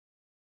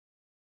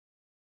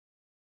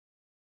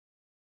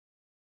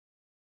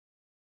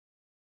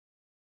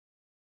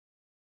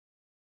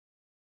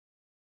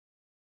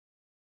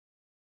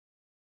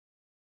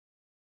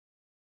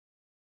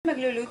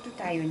Magluluto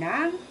tayo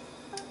ng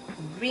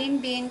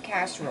green bean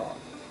casserole.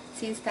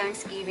 Since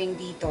Thanksgiving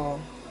dito,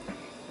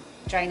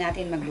 try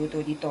natin magluto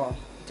dito.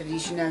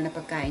 Traditional na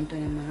pagkain to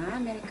ng mga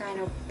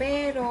Amerikano.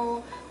 Pero,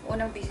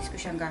 unang beses ko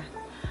siyang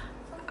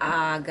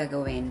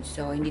gagawin.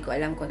 So, hindi ko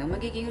alam kung anong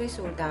magiging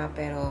resulta,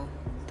 pero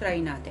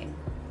try natin.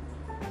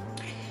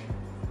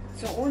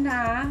 So,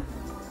 una,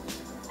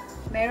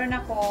 meron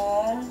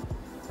akong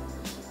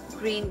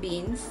green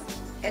beans.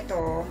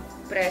 Ito,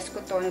 press ko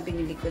to na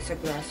binili ko sa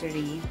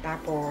grocery.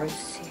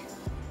 Tapos,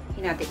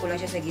 hinati ko lang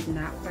siya sa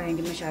gitna para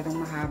hindi masyadong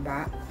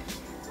mahaba.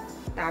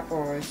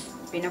 Tapos,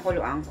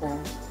 pinakuluan ko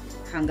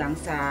hanggang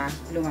sa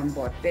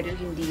lumambot. Pero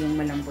hindi yung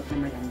malambot na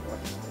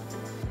malambot.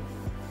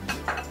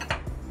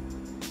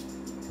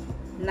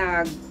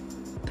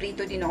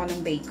 Nag-prito din ako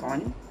ng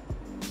bacon.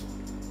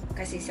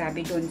 Kasi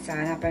sabi dun sa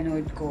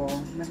napanood ko,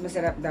 mas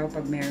masarap daw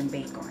pag mayroong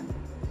bacon.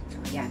 So,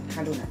 ayan.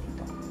 Halo natin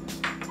to.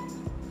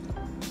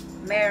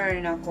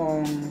 Meron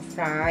akong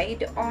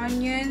fried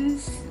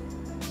onions.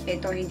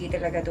 Ito hindi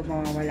talaga ito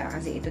mawawala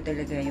kasi ito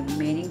talaga yung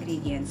main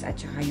ingredients at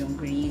saka yung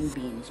green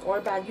beans or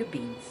bagu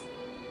beans.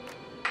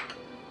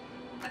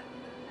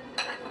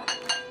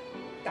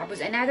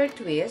 Tapos another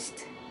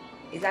twist,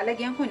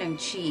 ilalagyan ko ng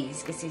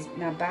cheese kasi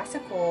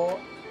nabasa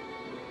ko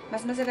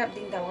mas masarap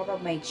din daw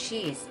kapag may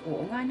cheese.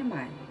 Oo nga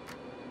naman.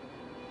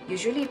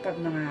 Usually pag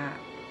mga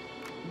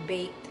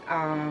baked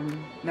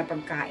na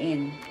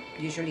pagkain,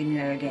 usually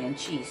nilalagyan ng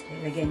cheese.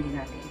 Nilalagyan din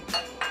natin.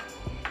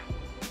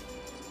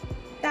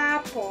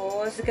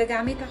 Tapos,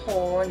 gagamit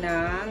ako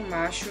ng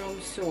mushroom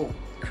soup.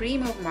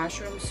 Cream of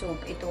mushroom soup.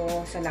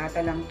 Ito, sa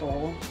lata lang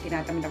to.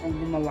 Tinatamad akong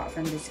gumawa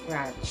from the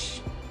scratch.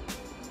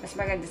 Mas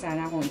maganda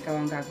sana kung ikaw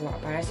ang gagawa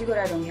para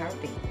siguradong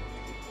healthy.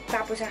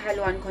 Tapos,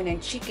 hahaluan ko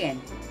ng chicken.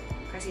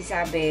 Kasi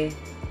sabi,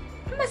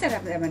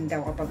 masarap naman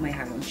daw kapag may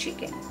halong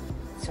chicken.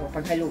 So,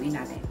 paghaluin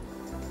natin.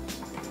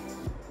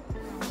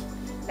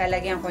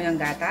 Lalagyan ko ng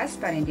gatas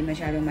para hindi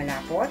masyadong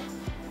malapot.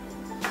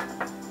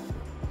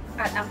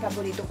 At ang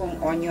paborito kong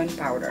onion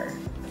powder.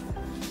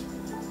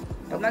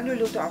 Pag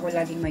magluluto ako,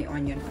 laging may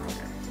onion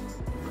powder.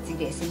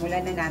 Sige,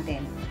 simulan na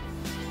natin.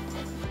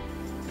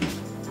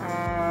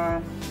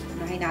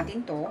 Unahin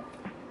natin to.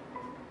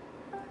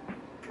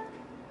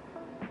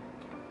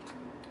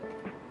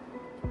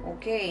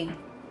 Okay.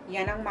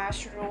 Yan ang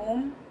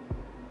mushroom.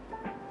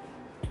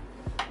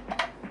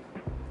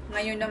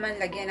 Ngayon naman,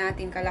 lagyan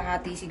natin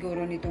kalahati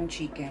siguro nitong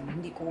chicken.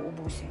 Hindi ko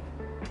uubusin.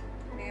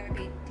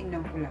 Maybe,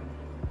 tingnan ko lang.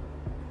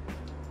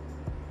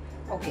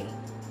 Okay.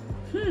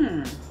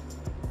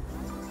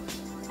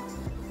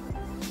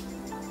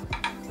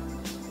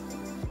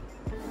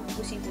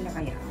 Ubusin ko na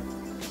kaya.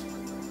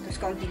 Tapos,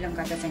 kaunti lang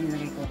gatas ang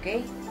nilagay ko,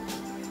 okay?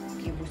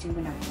 Okay, ubusin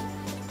ko na.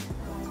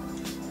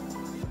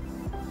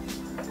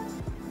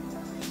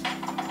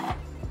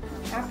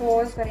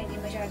 Tapos, para hindi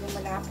masyadong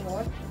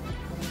malapot,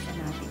 ubusin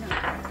natin ang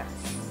gatas.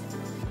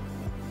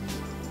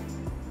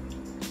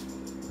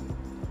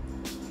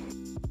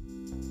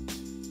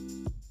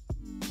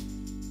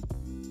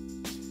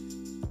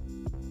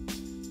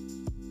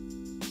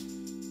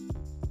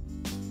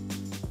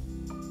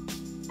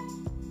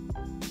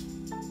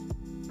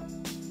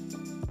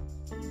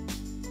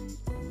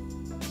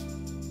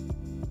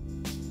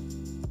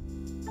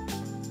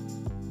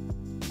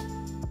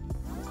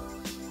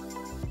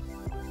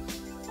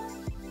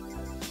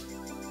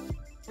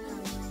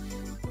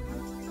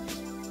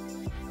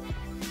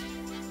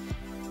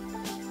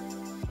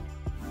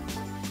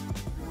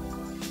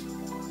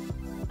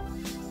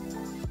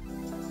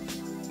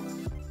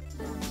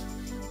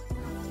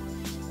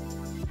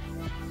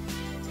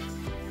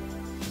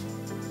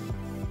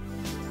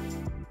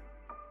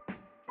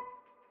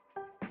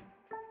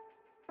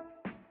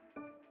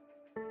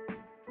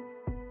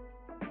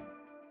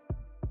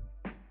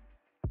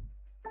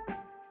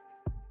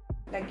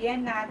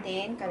 Lagyan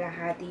natin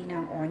kalahati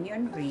ng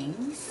onion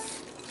rings.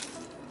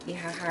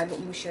 Ihahalo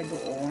mo siya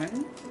doon.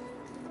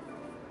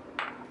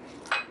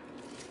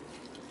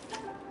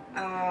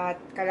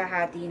 At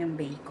kalahati ng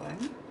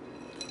bacon.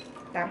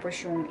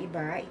 Tapos yung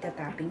iba,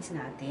 itatoppings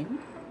natin.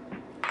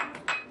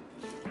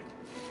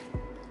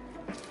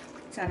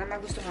 Sana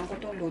magustuhan ko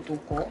itong luto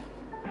ko.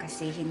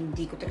 Kasi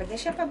hindi ko talaga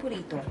siya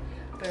paborito.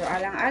 Pero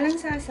alang-alang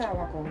sa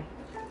asawa ko,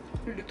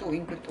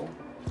 lulutuin ko to.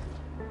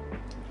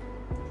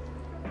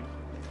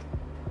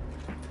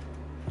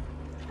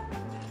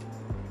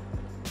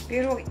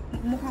 Pero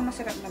mukhang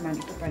masarap naman.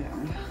 Ito pa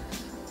lang.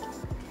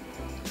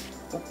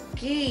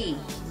 Okay.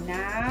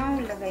 Now,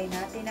 lagay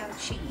natin ang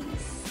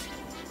cheese.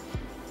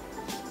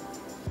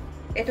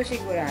 Ito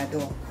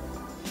sigurado.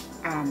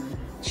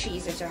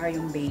 Cheese at saka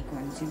yung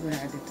bacon.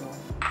 Sigurado to.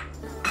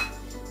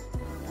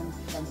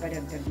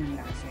 Pagpadagdag ng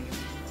lasa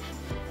yun.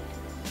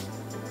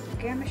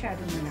 Kaya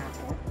masyadong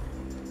malapot.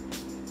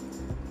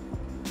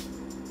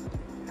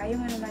 Ayaw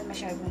nga naman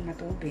masyadong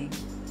matubig.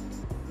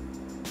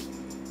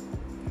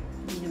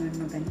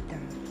 Naman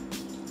maganda.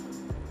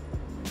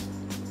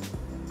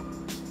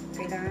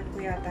 Kailangan ko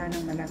yata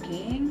ng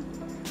malaking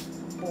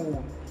bowl.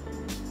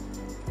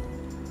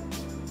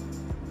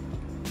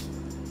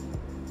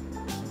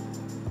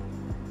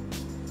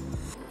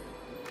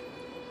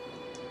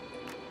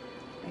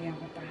 Ayan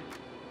ko pa.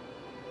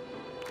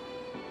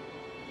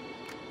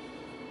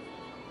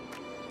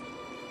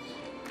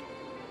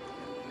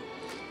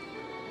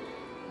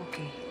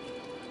 Okay.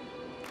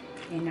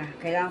 Yan na.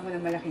 Kailangan ko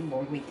ng malaking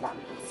bowl. Wait lang.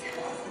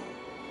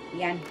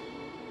 Yan.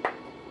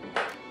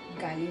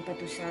 Galing pa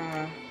to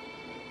sa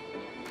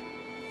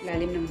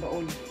lalim ng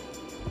baon.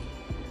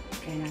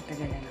 Kaya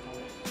natagalan ako.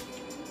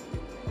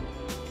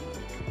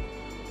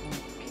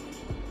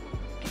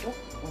 Okay.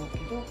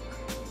 Okidok.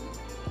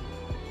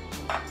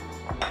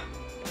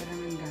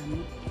 Parang ang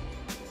dami.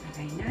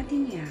 Lagay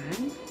natin yan.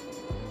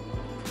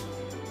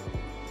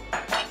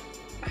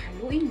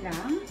 Haluin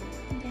lang.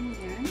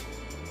 Ganyan.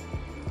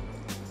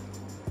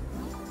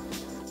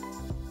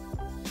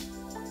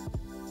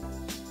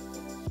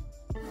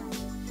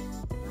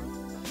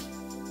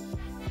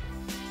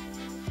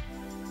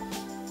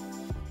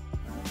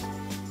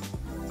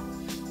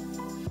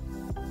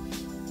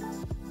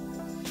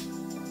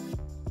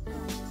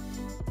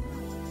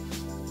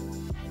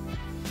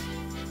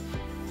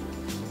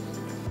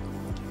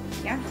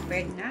 Yan,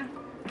 pwede na.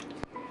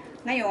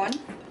 Ngayon,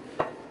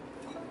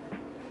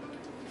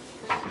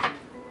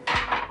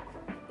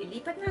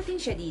 ilipat natin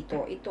siya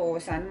dito. Ito,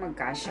 saan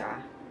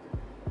magkasya.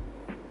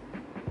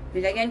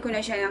 Nilagyan ko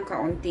na siya ng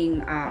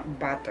kaunting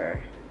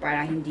butter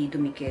para hindi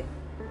dumikit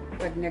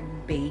pag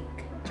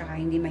nag-bake, tsaka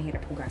hindi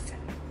mahirap hugasan.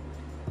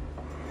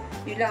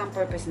 Yun lang ang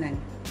purpose nun.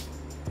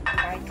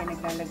 Kahit ka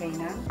naglalagay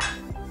ng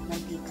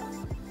mantika.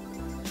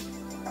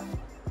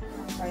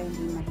 Para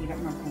hindi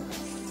mahirap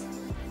maghugas.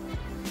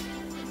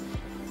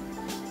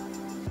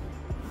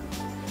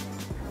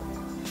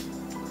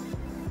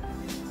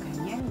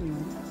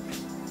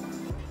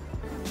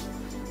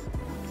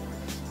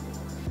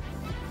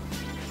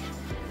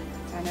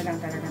 Sana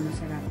lang talaga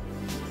masarap.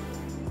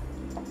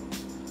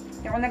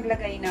 Hindi ako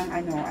naglagay ng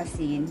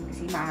asin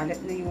kasi maalat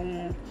na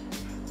yung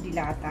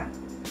dilata.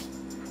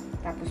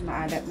 Tapos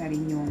maalat na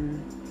rin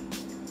yung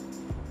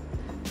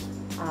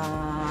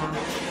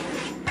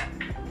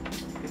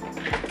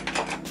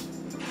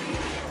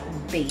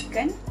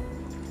bacon.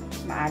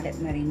 Maalat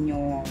na rin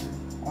yung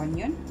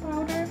onion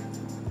powder.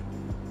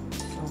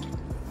 So,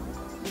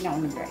 hindi na ako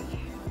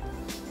naglagay.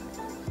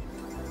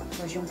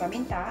 Tapos yung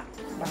paminta,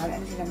 bahala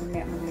na sila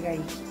maglagay.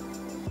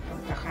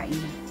 Kakain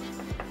na.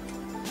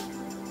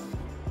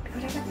 Pero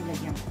dapat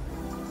nilagyan ko.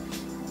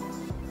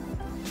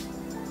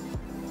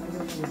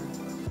 Ayoko lang.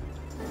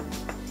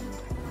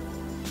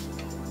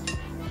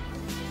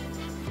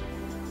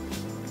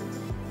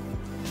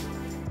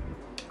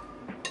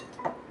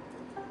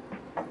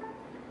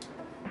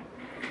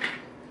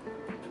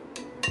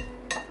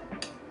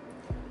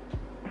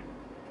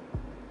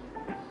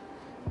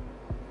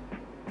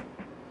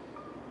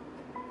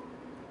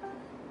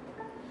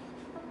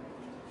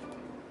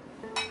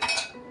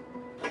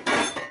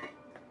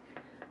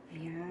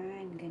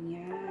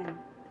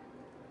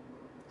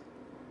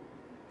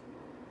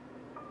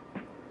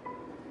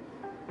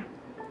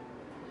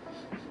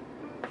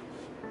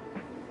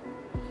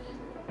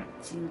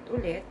 Sinut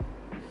ulit.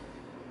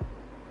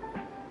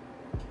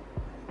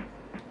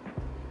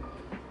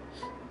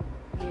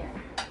 Here.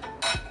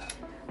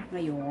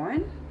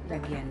 Ngayon,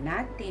 lagyan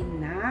natin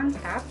ng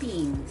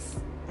toppings.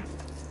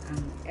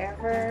 Ang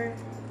ever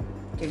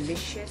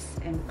delicious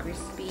and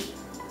crispy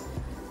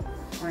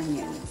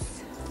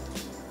onions.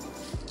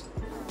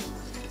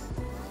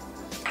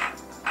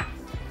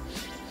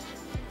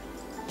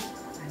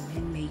 And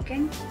then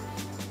bacon.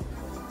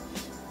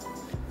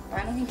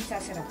 Paano hindi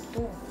sasarap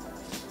to?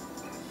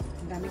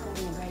 Dami kong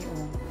nilagay,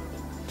 oh.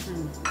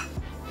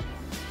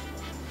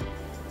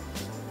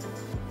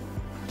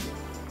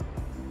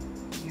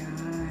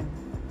 Yan.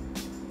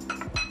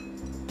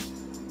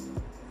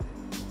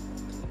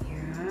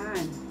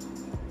 Yan.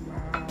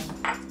 Wow.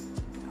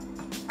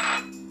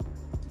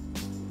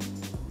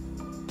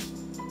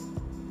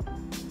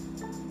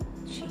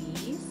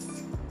 Cheese.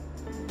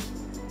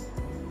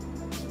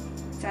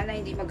 Sana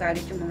hindi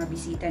magalit yung mga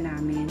bisita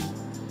namin.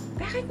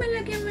 Bakit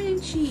malagyan mo ng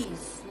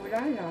cheese?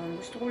 Wala lang.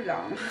 Gusto ko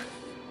lang.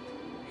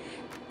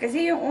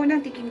 Kasi yung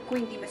unang tikim ko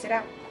hindi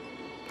masarap.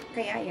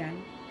 Kaya yan,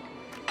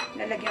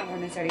 lalagyan ko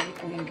ng sarili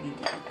kong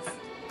ingredients.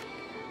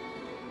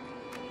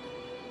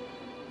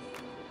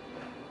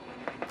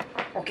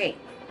 Okay.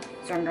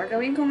 So, ang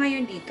gagawin ko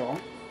ngayon dito,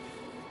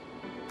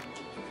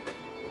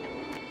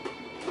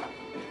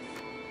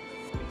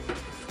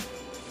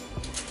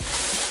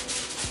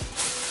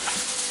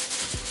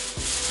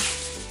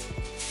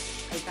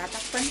 ay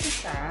tatakpan ko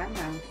siya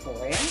ng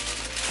foil.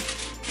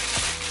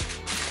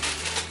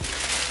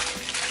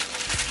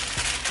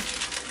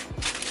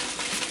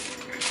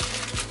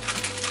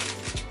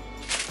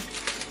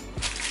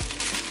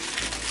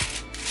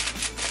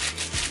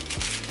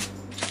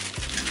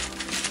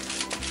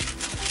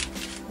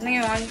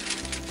 Ngayon,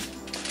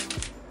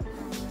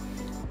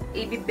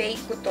 i-bake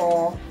ko to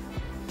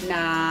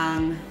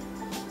ng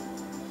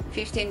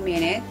 15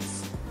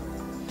 minutes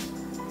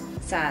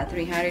sa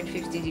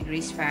 350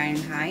 degrees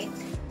Fahrenheit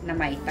na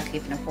may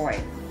takip na foil.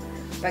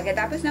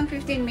 Pagkatapos ng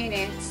 15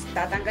 minutes,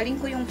 tatanggalin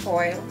ko yung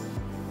foil,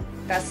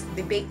 tapos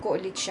bibake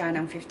ko ulit siya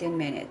ng 15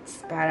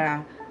 minutes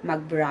para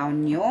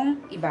mag-brown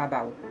yung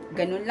ibabaw.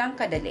 Ganun lang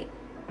kadali.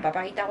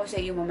 Papakita ko sa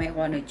iyo mamaya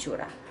kung ano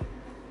itsura.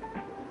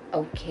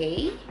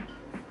 Okay?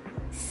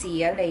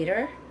 See ya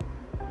later.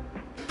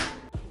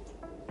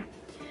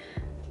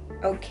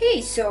 Okay,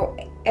 so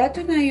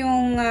eto na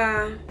yung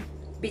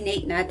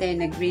binake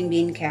natin na green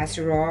bean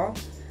casserole.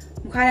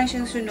 Mukha lang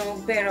siyang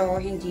sunog pero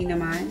hindi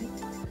naman.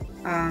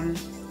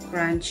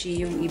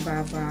 Crunchy yung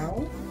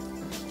ibabaw.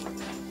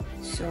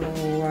 So,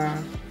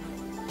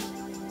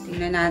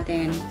 tingnan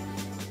natin.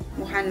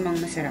 Mukha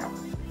namang masarap.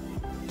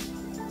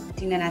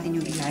 Tingnan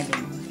natin yung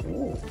ilalim.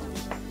 Oh.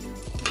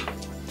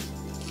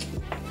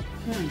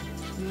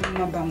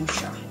 Mabango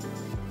siya.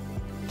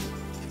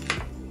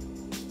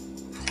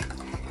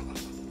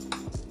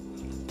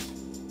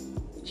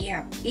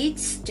 Yeah,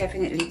 it's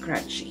definitely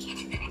crunchy.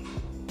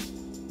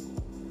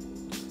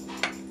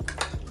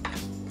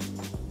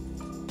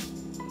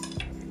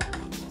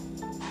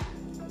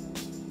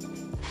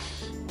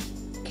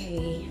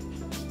 Okay.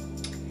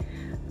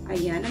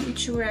 Ayan ang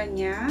itsura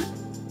niya.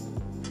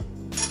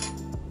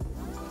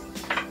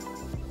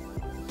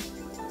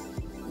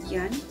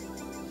 Yan.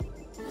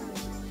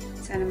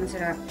 Sana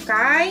masarap.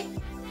 Kai,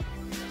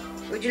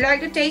 would you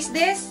like to taste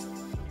this?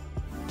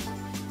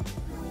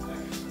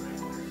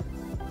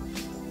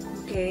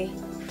 Okay.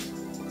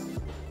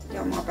 Hindi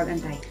ako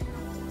makapagantay.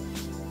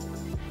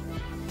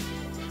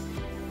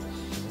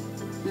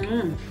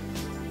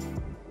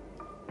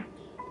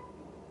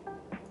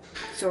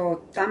 So,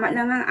 tama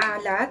lang ang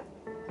alat.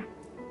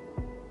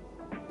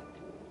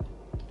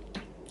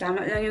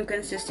 Tama lang yung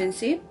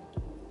consistency.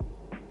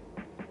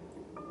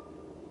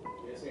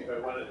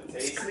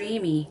 It's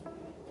creamy.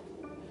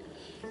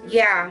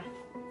 Yeah.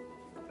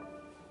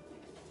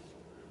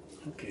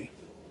 Okay.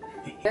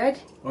 Good?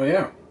 Oh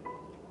yeah.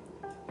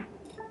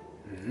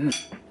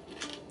 It's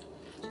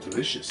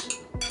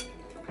delicious.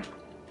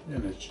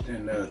 And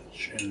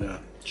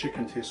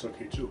chicken tastes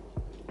okay too.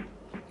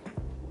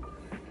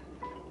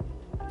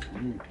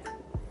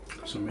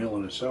 It's a meal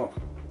in itself.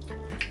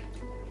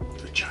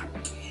 Good job.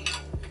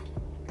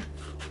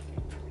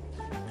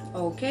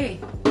 Okay.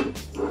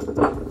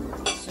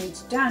 So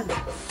it's done.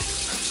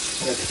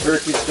 Yeah, the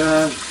turkey's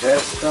done,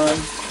 that's done.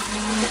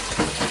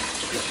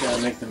 Just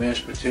gotta make the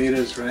mashed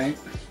potatoes, right?